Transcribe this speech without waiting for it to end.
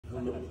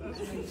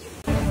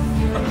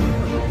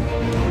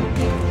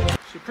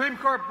Supreme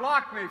Court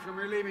blocked me from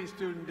relieving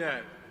student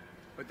debt,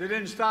 but they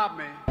didn't stop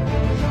me.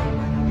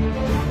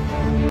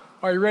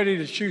 Are you ready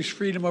to choose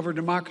freedom over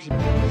democracy?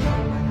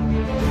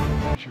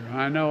 Sure.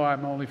 I know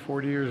I'm only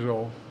 40 years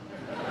old.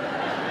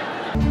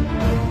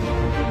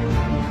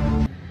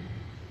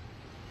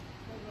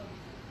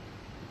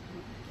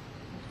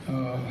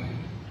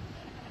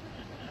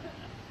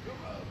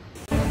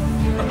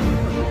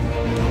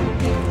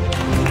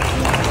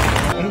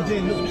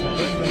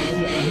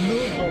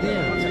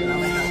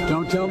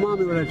 Don't tell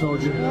Mommy what I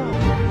told you.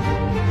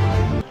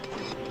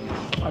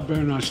 I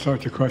better not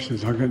start the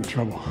questions. I'll get in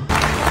trouble.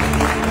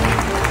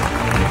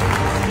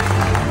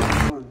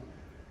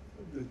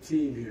 The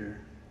team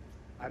here.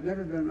 I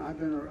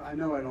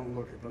know I don't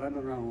look it, but I've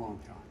been around a long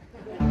time.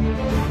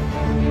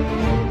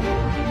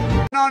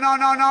 No.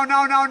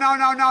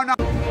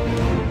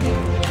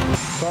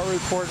 Start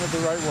reporting it the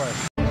right way.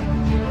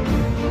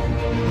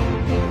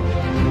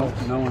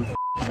 No one.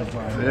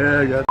 Yeah,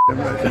 I got it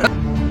right.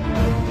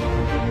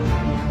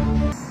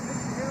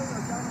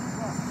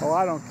 Oh,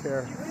 I don't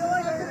care.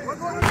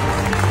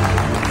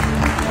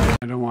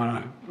 I don't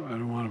want to,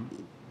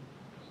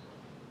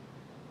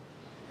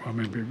 well,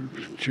 maybe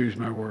choose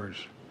my words.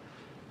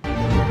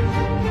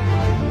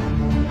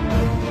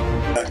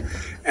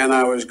 And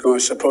I was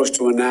supposed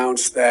to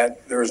announce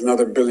that there was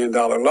another $1 billion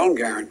loan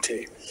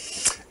guarantee.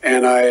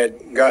 And I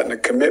had gotten a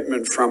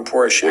commitment from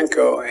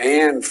Poroshenko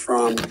and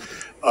from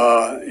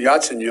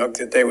Yatsenyuk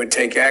that they would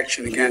take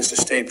action against the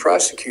state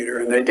prosecutor,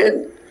 and they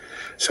didn't.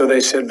 So they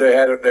said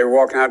they were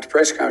walking out to the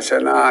press conference.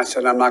 I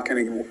said, no, I'm not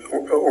going to,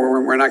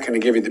 or we're not going to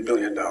give you the $1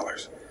 billion.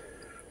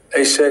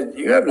 They said,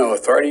 you have no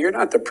authority. You're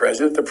not the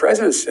president. The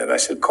president said. I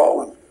said,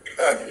 call him.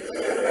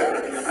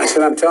 I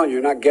said, I'm telling you,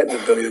 you're not getting the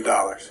 $1 billion.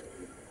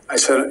 I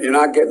said, you're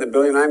not getting the $1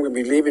 billion. I'm going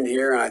to be leaving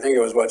here. And I think it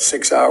was,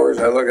 6 hours?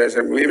 I said,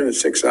 I'm leaving in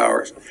 6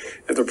 hours.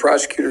 If the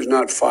prosecutor's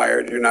not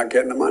fired, you're not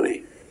getting the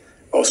money.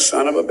 Oh,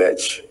 son of a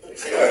bitch.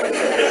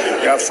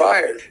 Got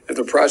fired. If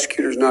the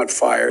prosecutor's not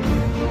fired.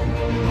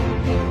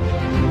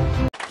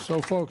 So,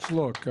 folks,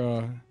 look,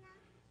 I'm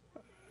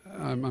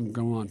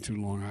going on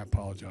too long. I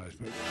apologize.